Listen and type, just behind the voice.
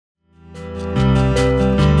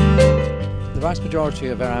vast majority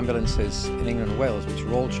of our ambulances in England and Wales, which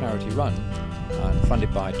are all charity run and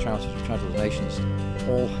funded by charitable donations,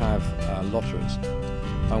 all have lotteries.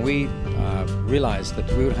 And we realised that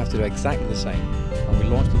we would have to do exactly the same, and we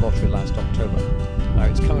launched the lottery last October. Now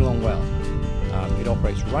it's coming along well. It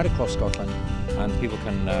operates right across Scotland, and people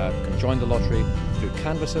can join the lottery through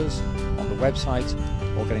canvassers, on the website,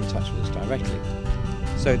 or get in touch with us directly.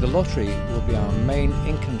 So the lottery will be our main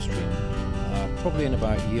income stream, probably in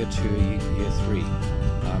about year 2, year 3.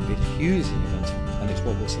 It's a huge event, and it's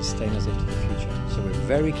what will sustain us into the future. So we're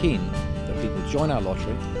very keen that people join our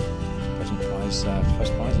lottery. Present prize,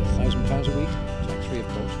 first prize is £1,000 a week, tax-free of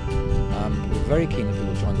course. We're very keen that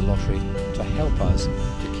people join the lottery to help us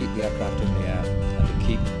to keep the aircraft in the air and to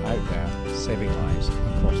keep out there saving lives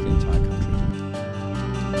across the entire country.